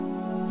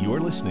You're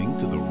listening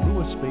to the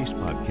Rua Space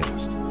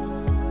Podcast.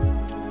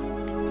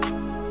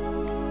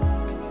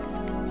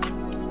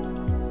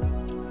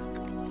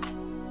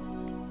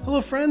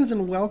 Hello, friends,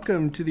 and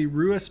welcome to the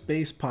Rua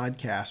Space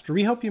Podcast, where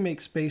we help you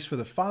make space for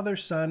the Father,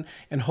 Son,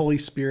 and Holy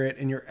Spirit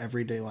in your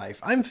everyday life.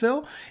 I'm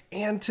Phil,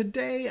 and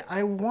today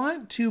I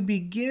want to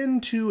begin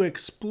to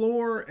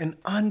explore and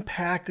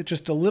unpack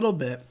just a little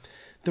bit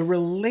the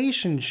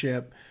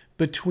relationship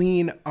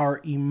between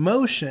our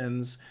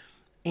emotions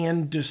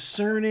and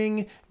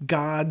discerning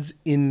God's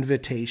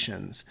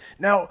invitations.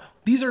 Now,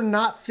 these are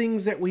not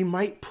things that we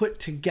might put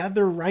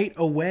together right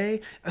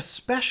away,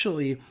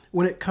 especially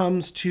when it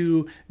comes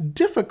to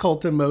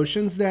difficult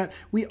emotions that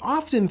we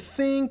often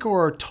think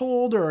or are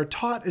told or are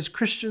taught as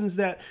Christians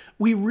that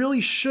we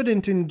really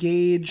shouldn't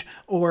engage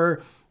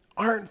or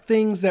aren't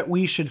things that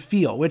we should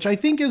feel, which I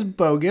think is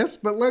bogus,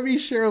 but let me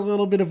share a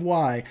little bit of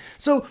why.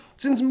 So,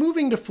 since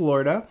moving to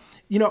Florida,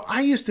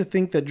 I used to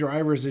think that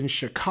drivers in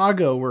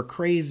Chicago were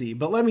crazy,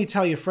 but let me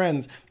tell you,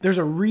 friends, there's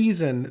a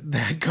reason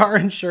that car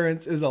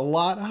insurance is a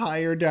lot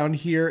higher down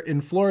here in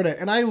Florida,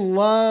 and I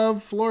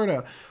love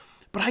Florida,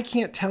 but I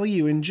can't tell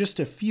you in just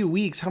a few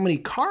weeks how many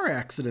car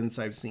accidents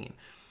I've seen.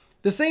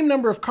 The same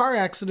number of car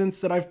accidents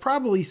that I've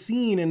probably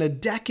seen in a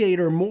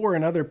decade or more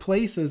in other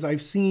places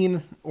I've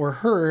seen or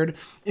heard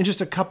in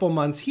just a couple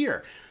months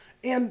here.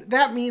 And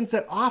that means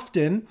that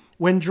often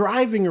when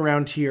driving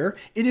around here,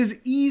 it is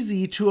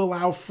easy to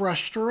allow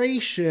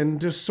frustration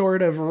to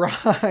sort of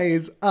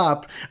rise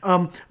up,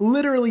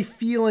 literally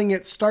feeling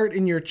it start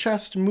in your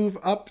chest, move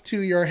up to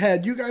your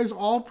head. You guys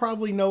all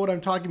probably know what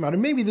I'm talking about.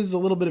 And maybe this is a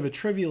little bit of a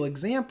trivial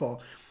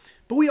example,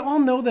 but we all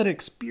know that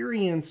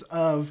experience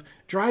of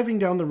driving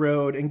down the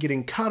road and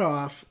getting cut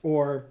off,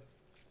 or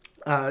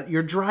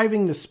you're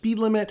driving the speed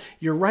limit,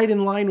 you're right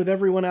in line with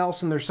everyone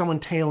else, and there's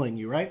someone tailing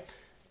you, right?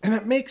 And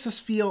that makes us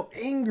feel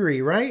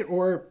angry, right?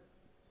 Or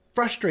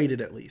frustrated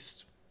at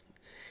least.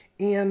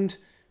 And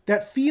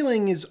that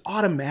feeling is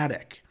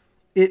automatic.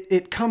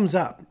 It comes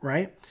up,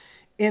 right?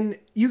 And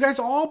you guys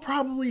all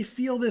probably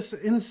feel this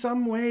in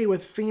some way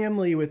with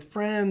family, with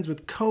friends,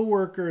 with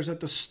coworkers, at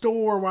the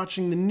store,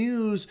 watching the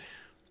news,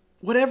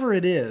 whatever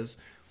it is.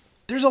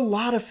 There's a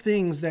lot of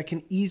things that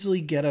can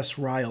easily get us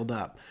riled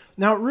up.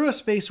 Now, at Rua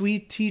Space, we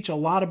teach a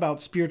lot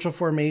about spiritual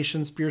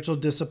formation, spiritual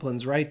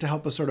disciplines, right? To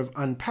help us sort of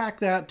unpack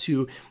that,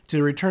 to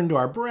return to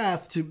our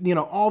breath, to,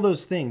 all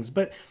those things.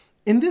 But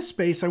in this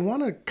space, I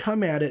want to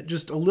come at it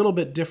just a little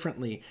bit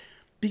differently,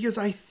 because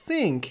I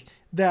think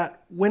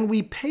that when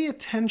we pay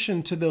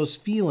attention to those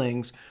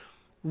feelings,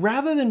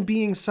 rather than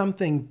being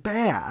something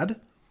bad,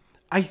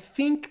 I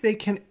think they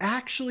can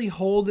actually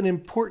hold an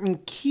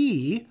important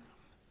key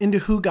into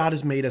who God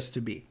has made us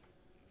to be.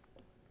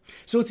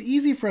 So it's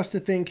easy for us to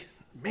think,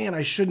 man,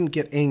 I shouldn't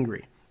get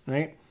angry,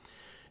 right?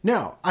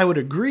 Now, I would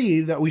agree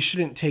that we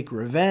shouldn't take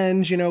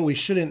revenge, we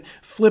shouldn't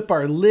flip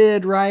our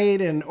lid, right?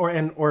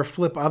 Or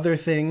flip other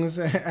things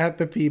at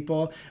the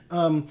people.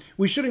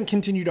 We shouldn't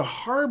continue to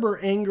harbor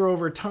anger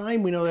over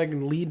time. We know that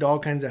can lead to all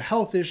kinds of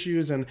health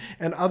issues and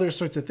other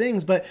sorts of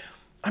things. But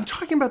I'm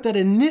talking about that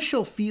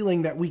initial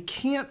feeling that we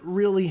can't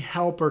really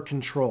help or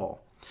control.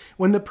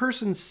 When the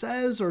person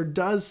says or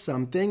does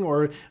something,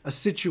 or a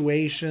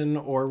situation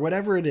or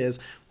whatever it is,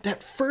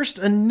 that first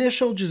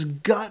initial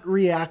just gut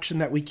reaction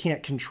that we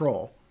can't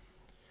control,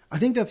 I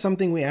think that's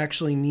something we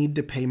actually need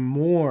to pay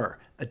more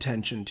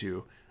attention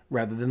to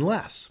rather than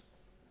less.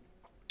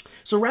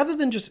 So rather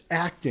than just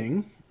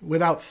acting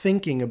without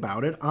thinking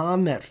about it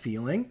on that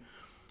feeling,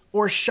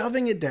 or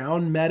shoving it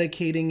down,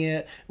 medicating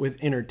it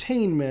with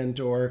entertainment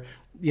or,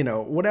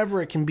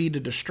 whatever it can be to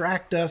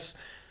distract us,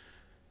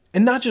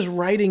 and not just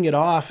writing it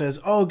off as,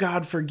 oh,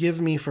 God, forgive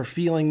me for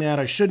feeling that.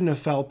 I shouldn't have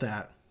felt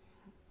that.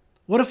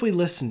 What if we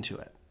listen to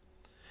it?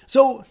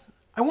 So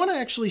I want to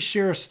actually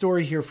share a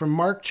story here from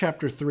Mark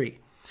chapter 3,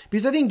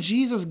 because I think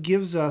Jesus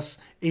gives us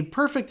a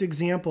perfect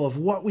example of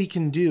what we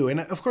can do. And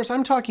of course,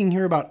 I'm talking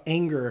here about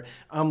anger,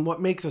 what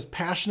makes us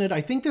passionate.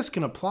 I think this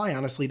can apply,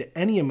 honestly, to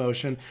any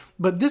emotion,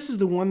 but this is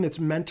the one that's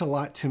meant a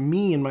lot to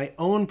me in my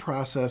own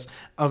process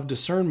of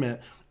discernment,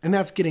 and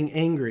that's getting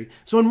angry.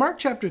 So in Mark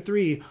chapter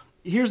 3,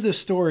 here's this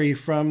story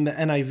from the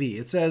NIV.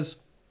 It says,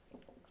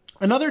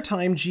 another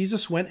time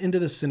Jesus went into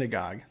the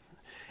synagogue,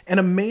 and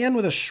a man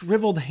with a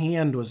shriveled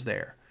hand was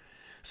there.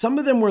 Some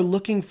of them were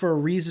looking for a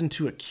reason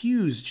to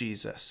accuse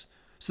Jesus,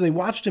 so they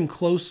watched him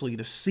closely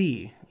to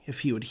see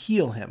if he would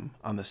heal him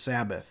on the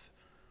Sabbath.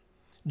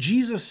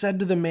 Jesus said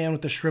to the man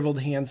with the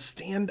shriveled hand,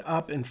 "Stand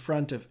up in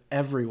front of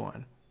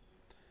everyone."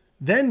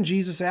 Then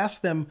Jesus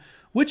asked them,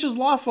 "Which is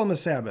lawful on the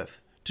Sabbath,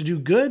 to do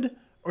good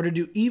or to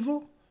do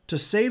evil, to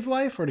save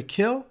life or to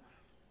kill?"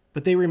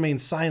 But they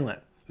remained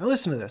silent. Now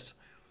listen to this.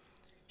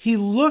 He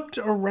looked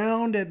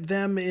around at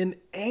them in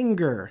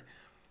anger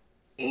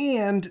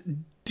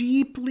and,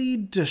 deeply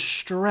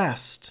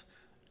distressed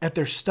at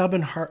their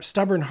stubborn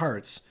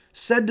hearts,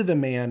 said to the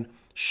man,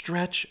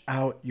 "Stretch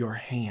out your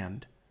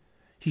hand."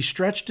 He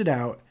stretched it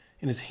out,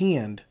 and his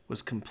hand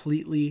was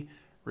completely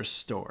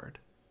restored.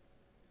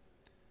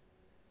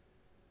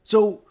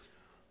 So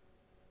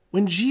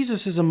when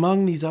Jesus is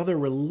among these other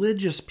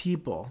religious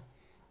people,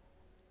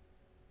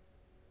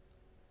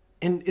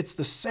 And it's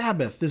the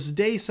Sabbath, this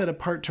day set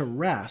apart to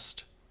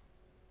rest.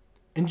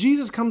 And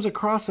Jesus comes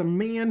across a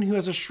man who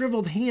has a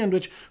shriveled hand,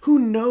 which who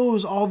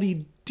knows all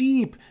the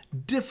deep,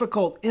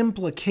 difficult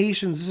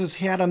implications this has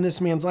had on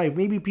this man's life.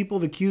 Maybe people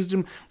have accused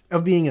him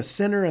of being a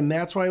sinner, and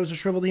that's why it was a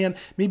shriveled hand.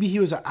 Maybe he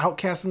was an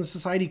outcast in the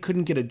society,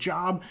 couldn't get a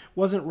job,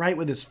 wasn't right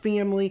with his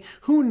family.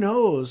 Who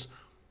knows?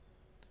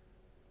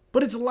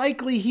 But it's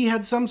likely he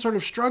had some sort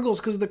of struggles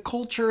because of the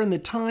culture and the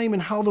time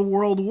and how the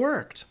world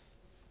worked.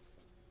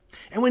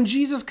 And when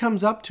Jesus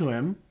comes up to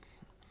him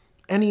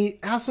and he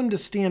asks him to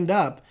stand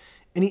up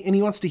and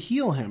he wants to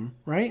heal him,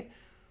 right?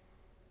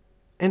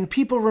 And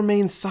people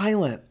remain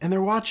silent and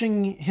they're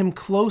watching him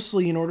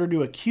closely in order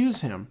to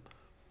accuse him.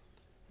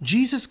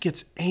 Jesus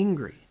gets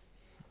angry.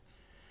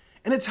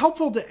 And it's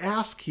helpful to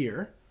ask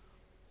here,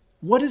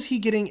 what is he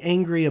getting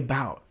angry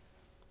about?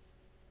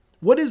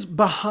 What is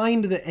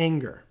behind the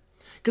anger?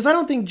 Because I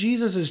don't think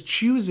Jesus is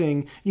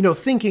choosing,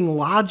 thinking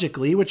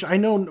logically, which I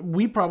know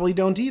we probably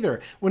don't either.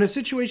 When a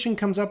situation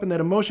comes up and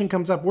that emotion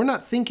comes up, we're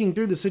not thinking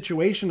through the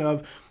situation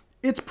of,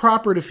 it's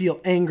proper to feel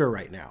anger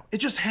right now. It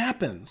just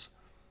happens.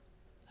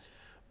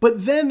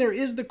 But then there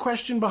is the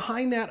question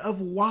behind that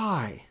of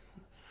why.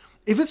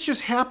 If it's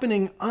just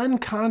happening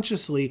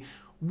unconsciously,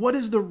 what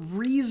is the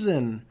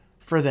reason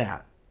for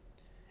that?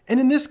 And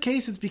in this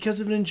case, it's because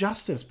of an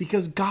injustice,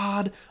 because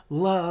God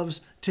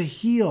loves to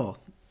heal.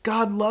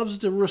 God loves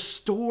to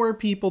restore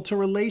people to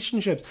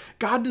relationships.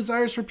 God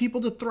desires for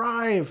people to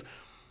thrive.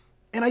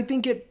 And I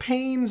think it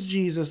pains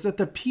Jesus that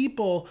the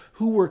people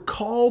who were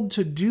called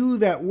to do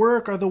that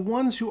work are the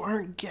ones who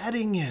aren't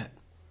getting it.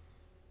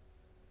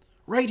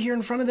 Right here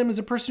in front of them is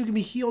a person who can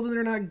be healed and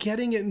they're not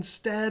getting it.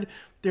 Instead,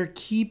 they're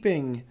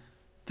keeping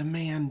the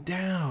man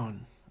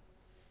down.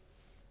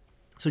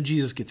 So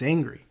Jesus gets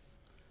angry.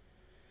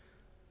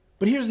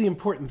 But here's the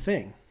important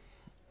thing.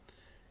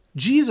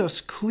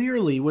 Jesus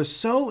clearly was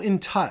so in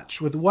touch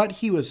with what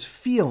he was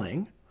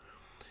feeling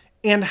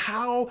and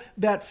how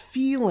that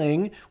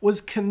feeling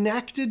was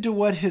connected to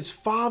what his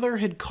Father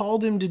had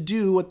called him to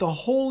do, what the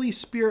Holy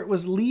Spirit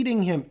was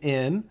leading him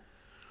in,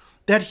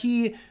 that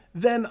he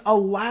then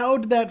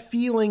allowed that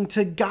feeling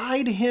to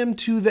guide him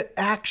to the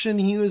action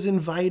he was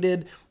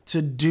invited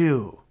to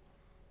do.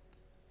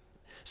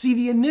 See,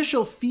 the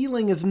initial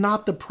feeling is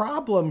not the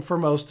problem for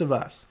most of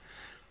us.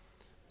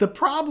 The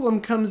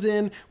problem comes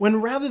in when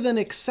rather than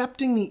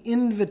accepting the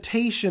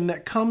invitation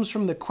that comes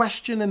from the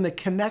question and the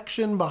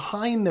connection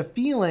behind the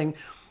feeling,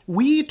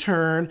 we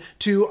turn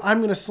to, I'm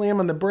going to slam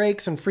on the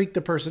brakes and freak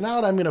the person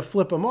out. I'm going to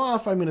flip them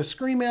off. I'm going to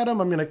scream at them.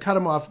 I'm going to cut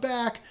them off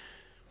back,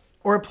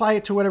 or apply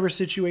it to whatever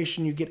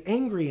situation you get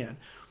angry in.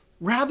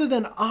 Rather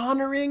than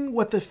honoring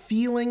what the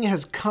feeling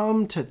has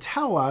come to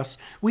tell us,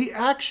 we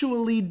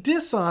actually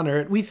dishonor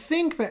it. We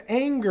think the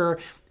anger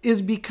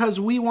is because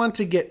we want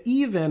to get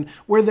even,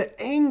 where the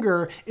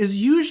anger is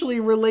usually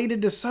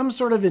related to some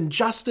sort of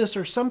injustice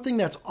or something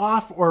that's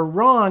off or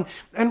wrong.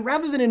 And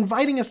rather than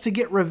inviting us to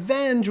get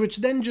revenge, which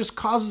then just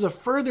causes a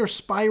further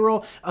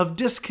spiral of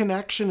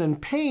disconnection and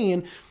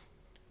pain,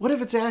 what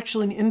if it's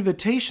actually an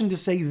invitation to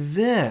say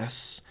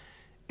this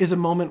is a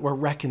moment where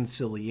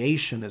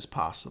reconciliation is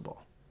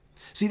possible?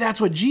 See,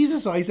 that's what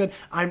Jesus saw. He said,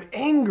 I'm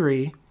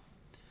angry.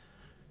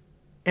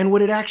 And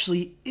what it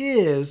actually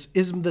is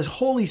the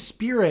Holy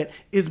Spirit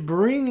is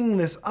bringing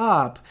this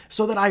up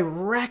so that I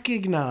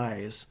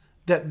recognize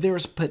that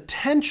there's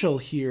potential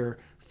here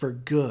for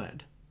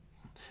good.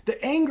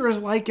 The anger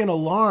is like an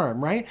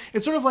alarm, right?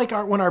 It's sort of like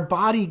when our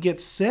body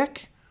gets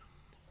sick,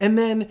 and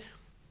then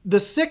the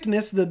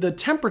sickness, the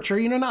temperature,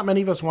 not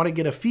many of us want to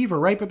get a fever,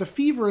 right? But the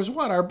fever is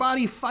what? Our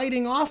body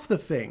fighting off the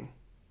thing.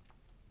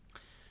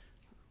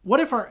 What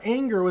if our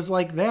anger was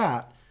like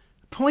that?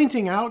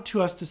 Pointing out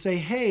to us to say,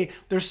 hey,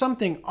 there's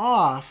something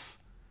off,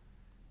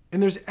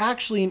 and there's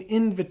actually an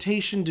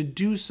invitation to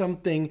do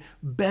something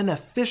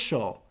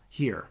beneficial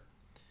here.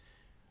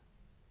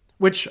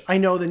 Which I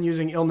know then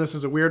using illness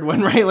is a weird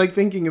one, right? Like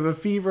thinking of a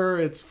fever,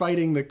 it's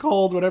fighting the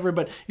cold, whatever,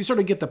 but you sort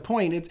of get the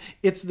point.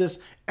 It's this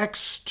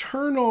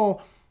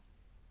external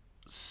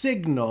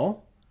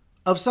signal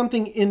of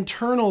something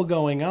internal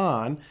going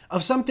on,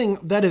 of something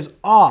that is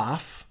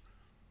off,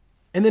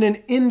 and then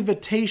an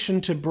invitation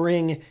to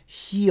bring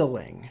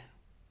healing.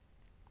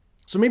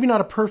 So maybe not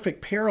a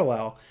perfect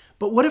parallel,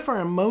 but what if our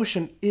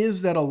emotion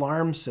is that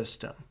alarm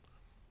system,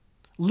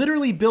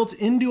 literally built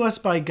into us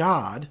by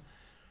God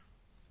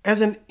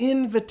as an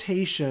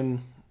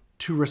invitation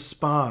to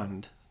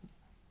respond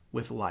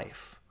with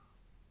life?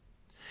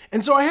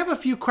 And so I have a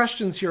few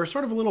questions here,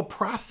 sort of a little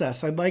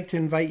process I'd like to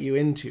invite you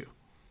into,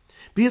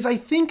 because I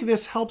think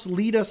this helps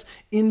lead us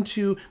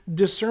into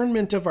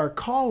discernment of our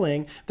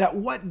calling, that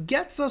what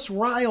gets us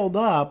riled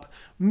up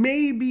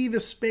may be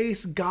the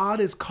space God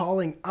is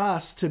calling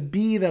us to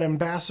be, that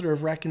ambassador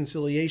of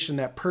reconciliation,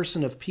 that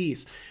person of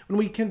peace. When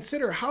we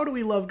consider how do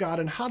we love God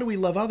and how do we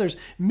love others,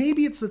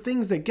 maybe it's the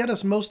things that get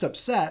us most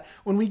upset.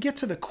 When we get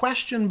to the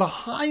question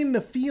behind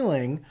the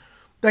feeling,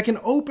 that can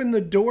open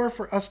the door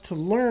for us to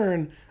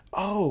learn,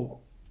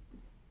 oh,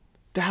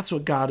 that's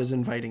what God is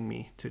inviting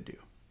me to do.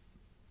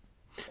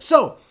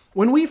 So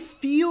When we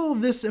feel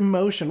this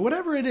emotion,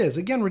 whatever it is,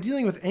 again, we're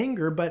dealing with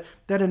anger, but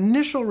that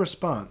initial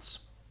response,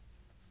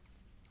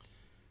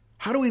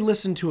 how do we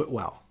listen to it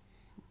well?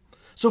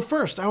 So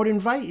first, I would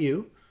invite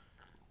you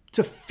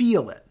to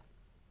feel it,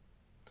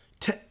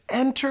 to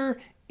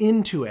enter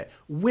into it.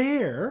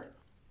 Where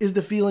is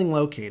the feeling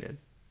located?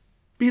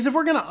 Because if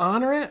we're going to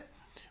honor it,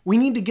 we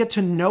need to get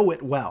to know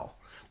it well.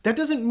 That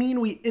doesn't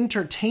mean we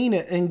entertain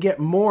it and get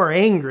more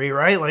angry,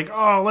 right? Like,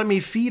 oh, let me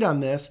feed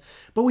on this.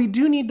 But we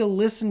do need to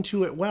listen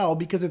to it well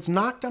because it's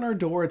knocked on our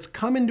door. It's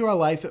come into our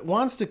life. It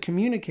wants to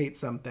communicate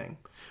something.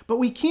 But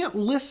we can't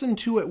listen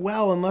to it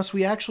well unless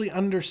we actually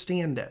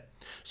understand it.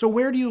 So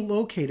where do you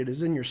locate it?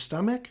 Is it in your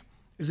stomach?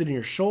 Is it in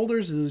your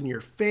shoulders? Is it in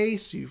your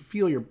face? Do you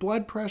feel your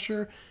blood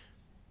pressure?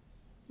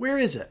 Where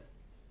is it?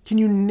 Can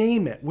you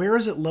name it? Where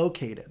is it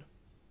located?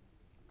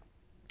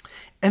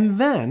 And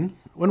then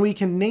when we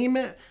can name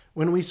it,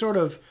 when we sort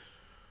of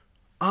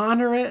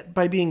honor it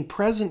by being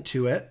present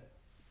to it,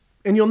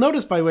 and you'll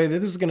notice, by the way, that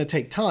this is going to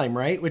take time,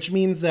 right? Which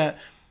means that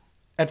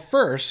at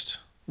first,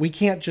 we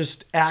can't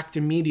just act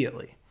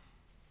immediately.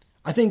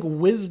 I think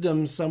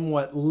wisdom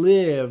somewhat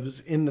lives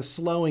in the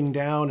slowing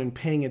down and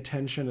paying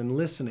attention and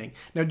listening.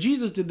 Now,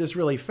 Jesus did this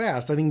really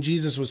fast. I think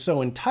Jesus was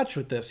so in touch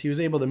with this. He was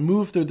able to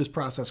move through this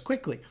process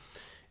quickly.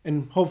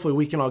 And hopefully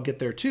we can all get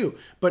there too.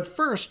 But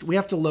first, we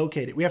have to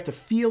locate it. We have to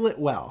feel it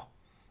well.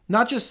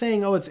 Not just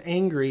saying, oh, it's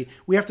angry.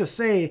 We have to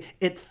say,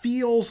 it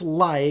feels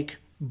like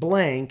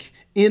blank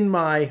in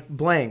my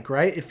blank,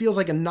 right? It feels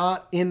like a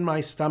knot in my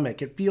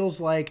stomach. It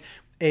feels like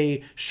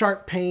a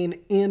sharp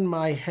pain in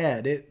my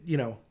head.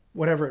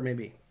 Whatever it may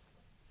be.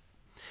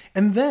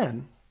 And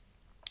then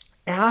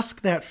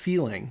ask that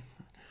feeling,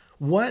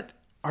 what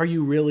are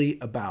you really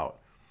about?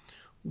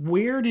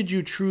 Where did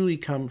you truly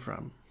come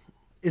from?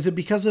 Is it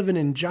because of an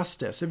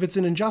injustice? If it's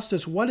an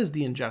injustice, what is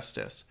the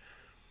injustice?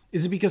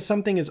 Is it because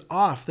something is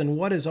off? Then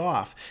what is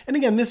off? And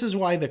again, this is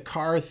why the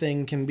car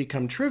thing can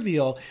become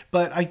trivial,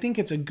 but I think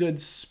it's a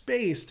good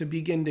space to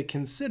begin to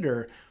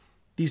consider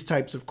these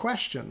types of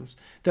questions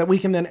that we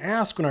can then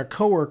ask when our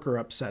coworker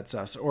upsets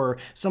us, or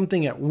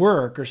something at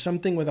work, or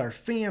something with our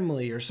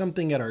family, or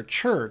something at our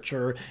church,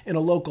 or in a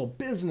local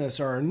business,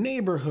 or our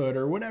neighborhood,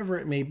 or whatever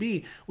it may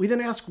be. We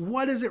then ask,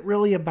 what is it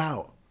really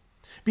about?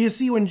 Because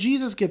see, when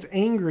Jesus gets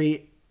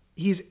angry,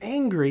 he's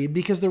angry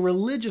because the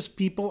religious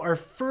people are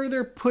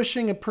further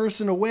pushing a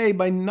person away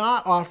by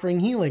not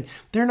offering healing.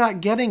 They're not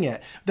getting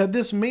it, that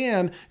this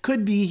man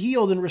could be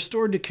healed and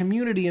restored to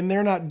community, and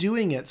they're not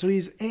doing it. So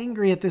he's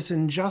angry at this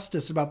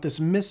injustice, about this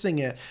missing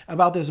it,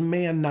 about this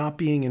man not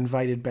being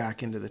invited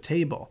back into the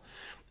table.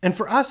 And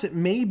for us, it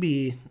may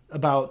be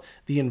about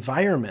the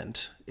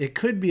environment. It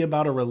could be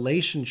about a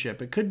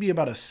relationship. It could be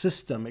about a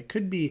system. It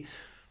could be,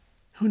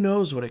 who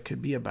knows what it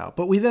could be about.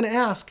 But we then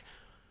ask,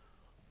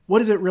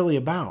 what is it really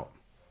about?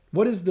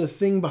 What is the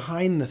thing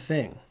behind the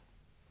thing?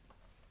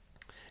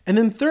 And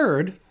then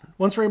third,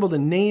 once we're able to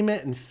name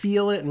it and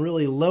feel it and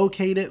really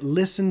locate it,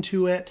 listen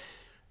to it,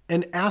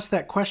 and ask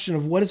that question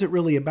of what is it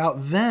really about,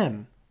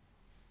 then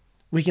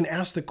we can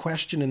ask the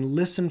question and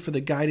listen for the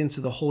guidance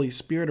of the Holy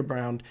Spirit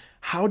around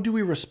how do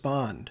we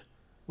respond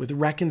with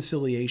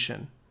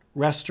reconciliation,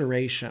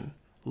 restoration,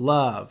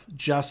 love,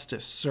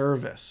 justice,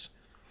 service.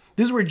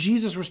 This is where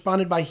Jesus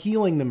responded by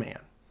healing the man.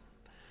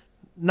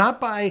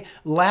 Not by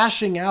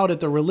lashing out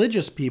at the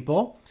religious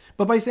people,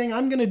 but by saying,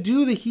 I'm going to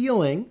do the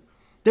healing,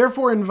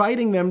 therefore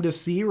inviting them to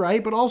see,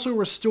 right? But also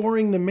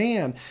restoring the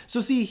man. So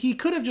see, he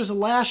could have just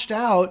lashed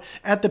out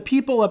at the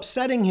people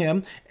upsetting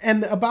him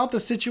and about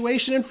the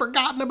situation and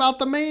forgotten about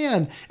the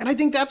man. And I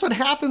think that's what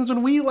happens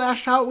when we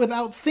lash out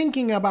without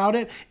thinking about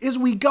it, is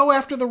we go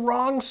after the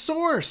wrong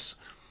source.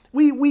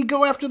 We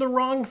go after the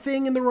wrong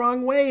thing in the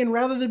wrong way, and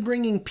rather than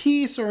bringing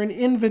peace or an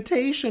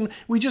invitation,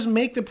 we just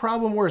make the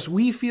problem worse.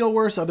 We feel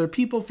worse, other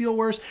people feel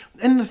worse,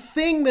 and the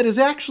thing that is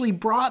actually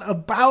brought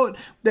about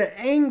the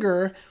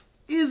anger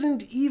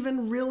isn't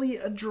even really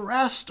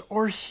addressed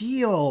or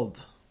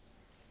healed.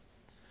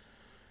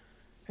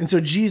 And so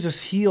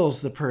Jesus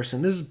heals the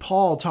person. This is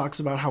Paul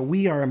talks about how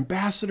we are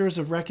ambassadors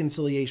of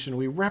reconciliation.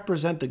 We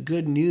represent the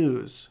good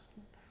news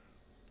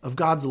of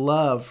God's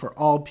love for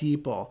all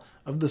people,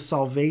 of the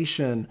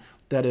salvation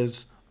that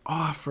is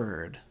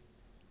offered.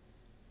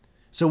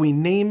 So we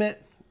name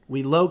it,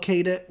 we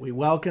locate it, we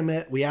welcome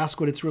it, we ask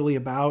what it's really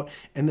about,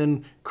 and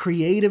then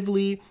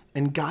creatively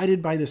and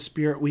guided by the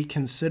Spirit, we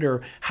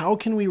consider how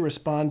can we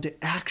respond to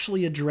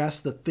actually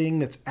address the thing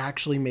that's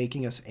actually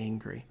making us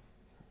angry.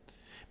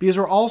 Because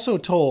we're also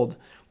told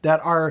that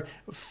our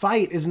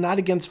fight is not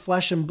against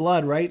flesh and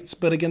blood, right?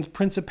 But against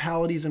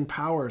principalities and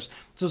powers.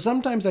 So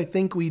sometimes I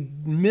think we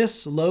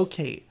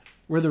mislocate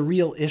where the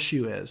real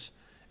issue is,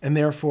 and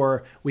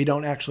therefore we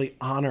don't actually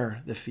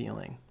honor the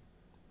feeling.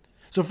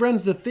 So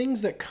friends, the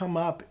things that come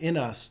up in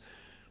us,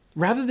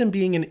 rather than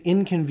being an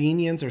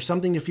inconvenience or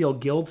something to feel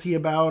guilty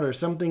about or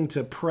something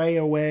to pray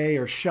away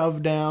or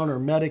shove down or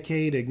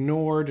medicate,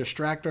 ignore,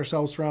 distract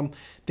ourselves from,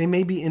 they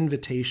may be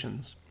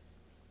invitations.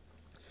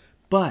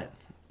 But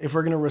if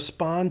we're going to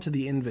respond to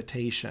the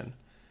invitation,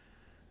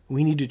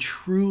 we need to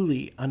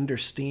truly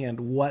understand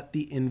what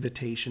the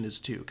invitation is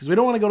to. Because we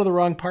don't want to go to the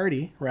wrong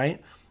party,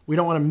 right? We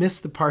don't want to miss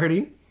the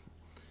party.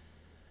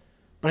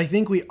 But I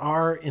think we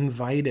are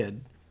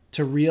invited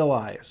to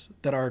realize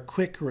that our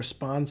quick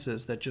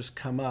responses that just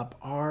come up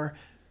are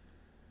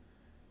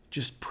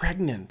just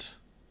pregnant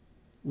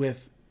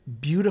with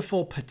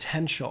beautiful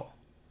potential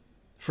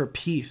for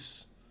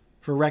peace,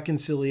 for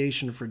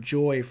reconciliation, for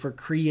joy, for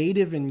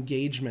creative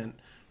engagement,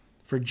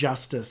 for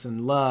justice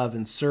and love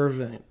and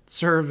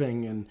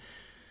serving and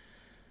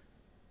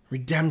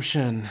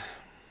redemption,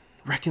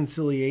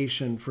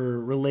 reconciliation, for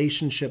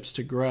relationships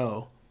to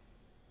grow.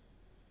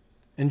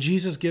 And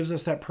Jesus gives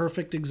us that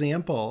perfect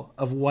example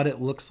of what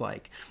it looks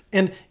like.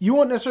 And you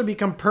won't necessarily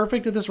become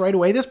perfect at this right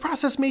away. This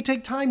process may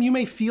take time. You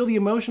may feel the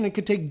emotion. It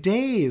could take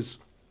days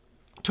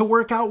to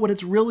work out what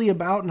it's really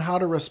about and how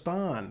to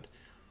respond.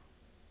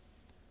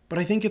 But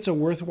I think it's a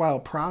worthwhile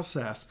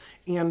process.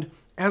 And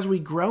as we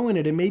grow in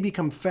it, it may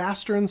become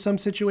faster in some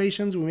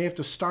situations. We may have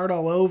to start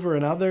all over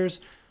in others.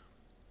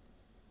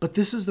 But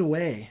this is the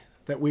way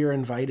that we are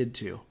invited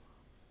to.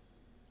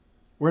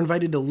 We're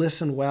invited to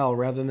listen well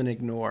rather than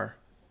ignore.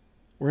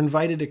 We're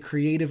invited to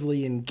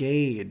creatively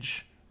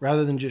engage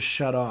rather than just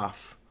shut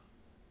off.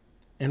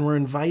 And we're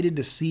invited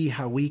to see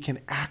how we can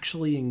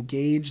actually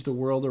engage the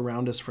world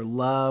around us for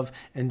love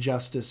and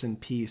justice and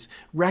peace,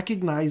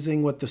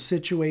 recognizing what the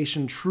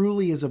situation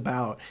truly is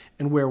about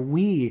and where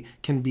we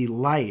can be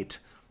light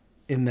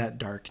in that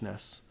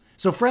darkness.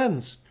 So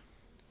friends,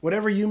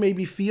 whatever you may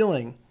be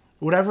feeling,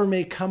 whatever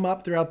may come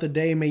up throughout the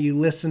day, may you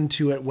listen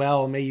to it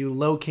well. May you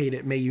locate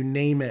it. May you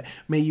name it.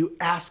 May you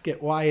ask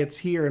it why it's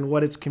here and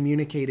what it's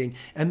communicating.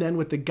 And then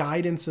with the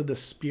guidance of the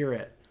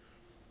Spirit,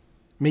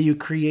 may you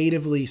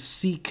creatively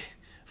seek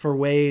for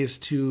ways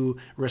to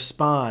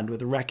respond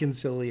with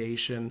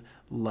reconciliation,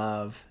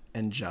 love,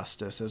 and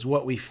justice as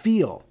what we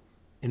feel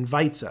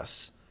invites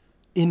us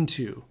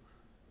into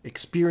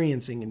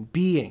experiencing and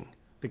being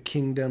the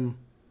kingdom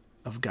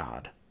of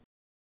God.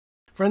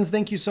 Friends,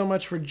 thank you so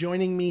much for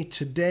joining me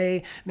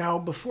today. Now,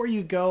 before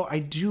you go, I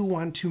do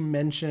want to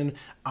mention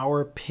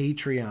our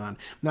Patreon.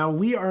 Now,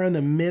 we are in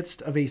the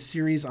midst of a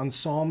series on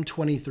Psalm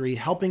 23,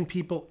 helping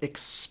people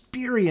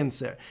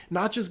experience it,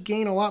 not just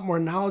gain a lot more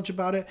knowledge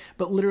about it,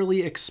 but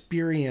literally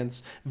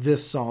experience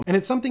this psalm. And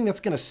it's something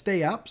that's going to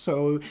stay up.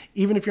 So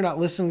even if you're not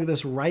listening to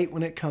this right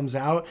when it comes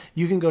out,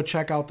 you can go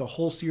check out the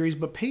whole series.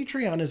 But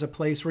Patreon is a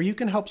place where you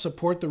can help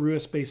support the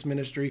Rua Space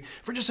Ministry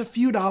for just a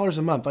few dollars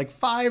a month, like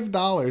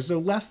 $5, so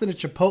less than a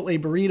Chipotle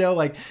burrito,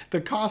 like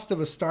the cost of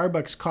a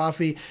Starbucks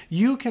coffee.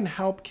 You can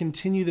help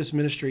continue this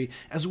ministry,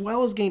 as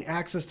well as gain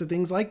access to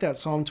things like that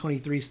Psalm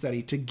 23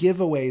 study, to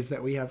giveaways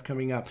that we have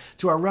coming up,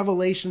 to our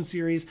Revelation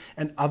series,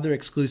 and other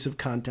exclusive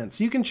content.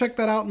 So you can check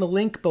that out in the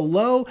link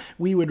below.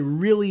 We would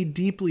really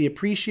deeply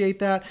appreciate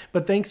that.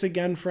 But thanks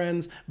again,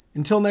 friends.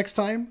 Until next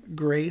time,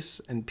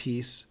 grace and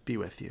peace be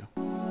with you.